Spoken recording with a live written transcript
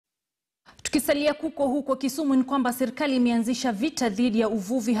Tukisalia huko Kisumu ni kwamba serikali imeanzisha vita dhidi ya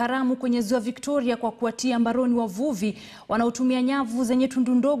uvuvi haramu kwenye ziwa Victoria kwa kuwatia mbaroni wavuvi wanaotumia nyavu zenye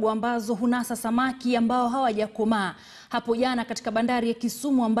tundu ndogo ambazo hunasa samaki ambao hawajakomaa. Hapo jana katika bandari ya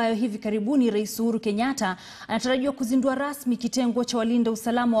Kisumu ambayo hivi karibuni Rais Uhuru Kenyatta anatarajiwa kuzindua rasmi, kitengo cha walinda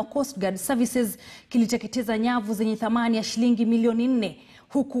usalama wa Coast Guard Services kiliteketeza nyavu zenye thamani ya shilingi milioni 4.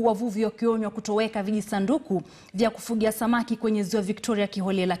 Huku wavuvi wakionywa kutoweka vijisanduku vya kufugia samaki kwenye ziwa Victoria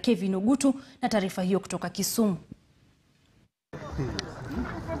kiholela. Kevin Ogutu na taarifa hiyo kutoka Kisumu.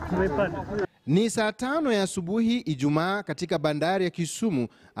 Ni saa 5 ya asubuhi Ijumaa katika bandari ya Kisumu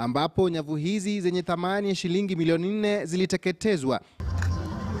ambapo nyavu hizi zenye thamani ya shilingi milioni 4 ziliteketezwa.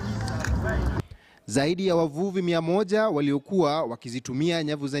 Zaidi ya wavuvi 100 waliokuwa wakizitumia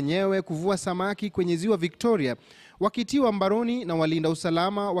nyavu zenyewe kuvua samaki kwenye ziwa Victoria wakitiwa mbaroni na walinda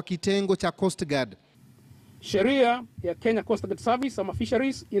usalama wa kitengo cha Coast Guard. Sheria ya Kenya Coast Guard Service ama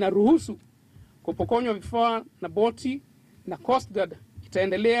Fisheries inaruhusu kupokonywa vifaa na boti, na Coast Guard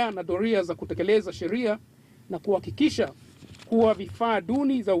itaendelea na doria za kutekeleza sheria na kuhakikisha kuwa vifaa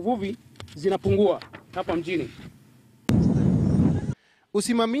duni za uvuvi zinapungua hapa mjini.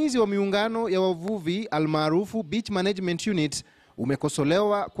 Usimamizi wa miungano ya wavuvi almaarufu Beach Management Unit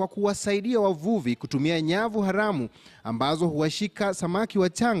umekosolewa kwa kuwasaidia wavuvi kutumia nyavu haramu ambazo huwashika samaki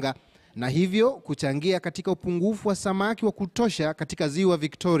wachanga na hivyo kuchangia katika upungufu wa samaki wa kutosha katika ziwa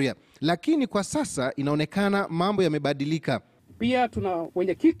Victoria. Lakini kwa sasa inaonekana mambo yamebadilika. Pia tuna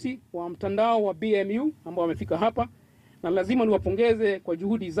wenyekiti wa mtandao wa BMU ambao wamefika hapa, na lazima niwapongeze kwa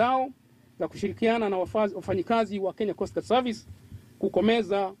juhudi zao za kushirikiana na wafanyikazi wa Kenya Coast Guard Service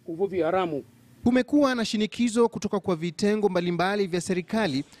kukomeza uvuvi haramu. Kumekuwa na shinikizo kutoka kwa vitengo mbalimbali vya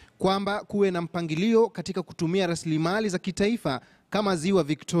serikali kwamba kuwe na mpangilio katika kutumia rasilimali za kitaifa kama ziwa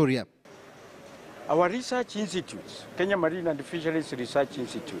Victoria. Our research institutes, Kenya Marine and Fisheries Research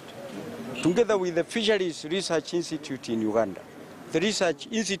Institute, together with the Fisheries Research Institute in Uganda, the Research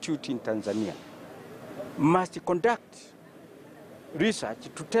Institute in Tanzania, must conduct research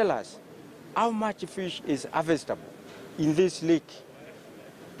to tell us how much fish is harvestable in this lake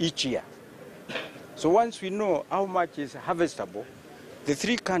each year. So once we know how much is harvestable, the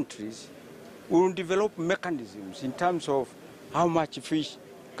three countries will develop mechanisms in terms of how much fish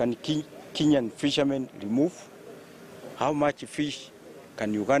can Kenyan fishermen remove, how much fish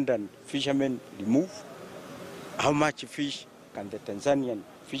can Ugandan fishermen remove, how much fish can the Tanzanian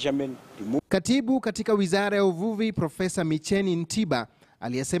fishermen remove. Katibu katika Wizara ya Uvuvi Profesa Micheni Ntiba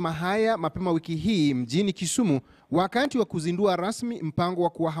aliyesema haya mapema wiki hii mjini Kisumu wakati wa kuzindua rasmi mpango wa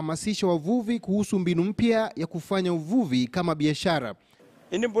kuwahamasisha wavuvi kuhusu mbinu mpya ya kufanya uvuvi kama biashara.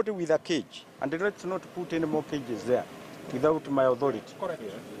 Anybody with a cage, and let's not put any more cages there without my authority. Correct.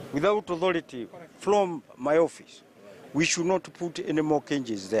 Without authority from my office, we should not put any more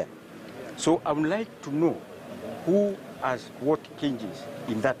cages there. So I would like to know who has what cages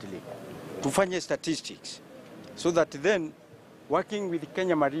in that lake, to find statistics, so that then working with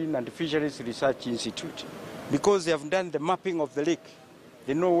Kenya Marine and Fisheries Research Institute, because they have done the mapping of the lake,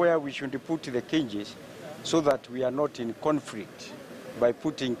 they know where we should put the cages so that we are not in conflict by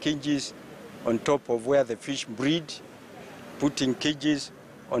putting cages on top of where the fish breed, putting cages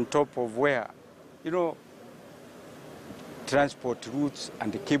on top of where, transport routes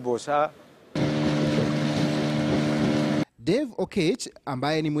and the cables are. Dave Okech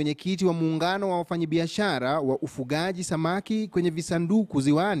ambaye ni mwenyekiti wa muungano wa wafanyabiashara wa ufugaji samaki kwenye visanduku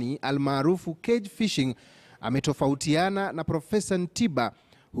ziwani almaarufu cage fishing ametofautiana na Profesa Ntiba,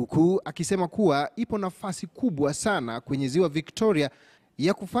 huku akisema kuwa ipo nafasi kubwa sana kwenye ziwa Victoria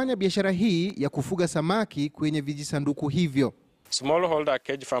ya kufanya biashara hii ya kufuga samaki kwenye vijisanduku hivyo. Smallholder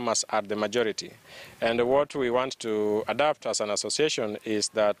cage farmers are the majority, and what we want to adapt as an association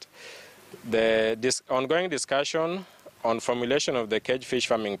is that this ongoing discussion on formulation of the cage fish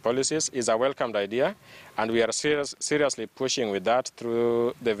farming policies is a welcomed idea, and we are seriously pushing with that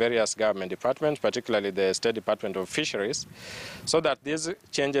through the various government departments, particularly the State Department of Fisheries, so that these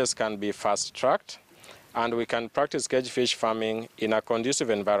changes can be fast-tracked and we can practice cage fish farming in a conducive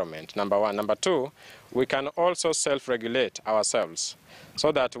environment, number one. Number two, we can also self-regulate ourselves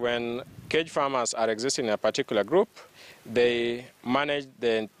so that when cage farmers are existing in a particular group, they manage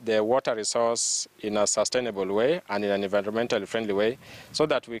the water resource in a sustainable way and in an environmentally friendly way so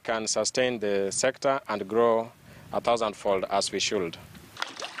that we can sustain the sector and grow 1,000-fold as we should.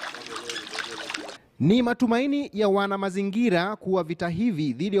 Ni matumaini ya wana mazingira kuwa vita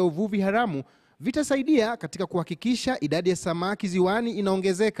hivi dhidi ya uvuvi haramu vitasaidia katika kuhakikisha idadi ya samaki ziwani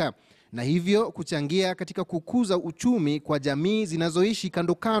inaongezeka na hivyo kuchangia katika kukuza uchumi kwa jamii zinazoishi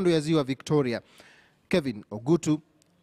kando kando ya ziwa Victoria. Kevin Ogutu,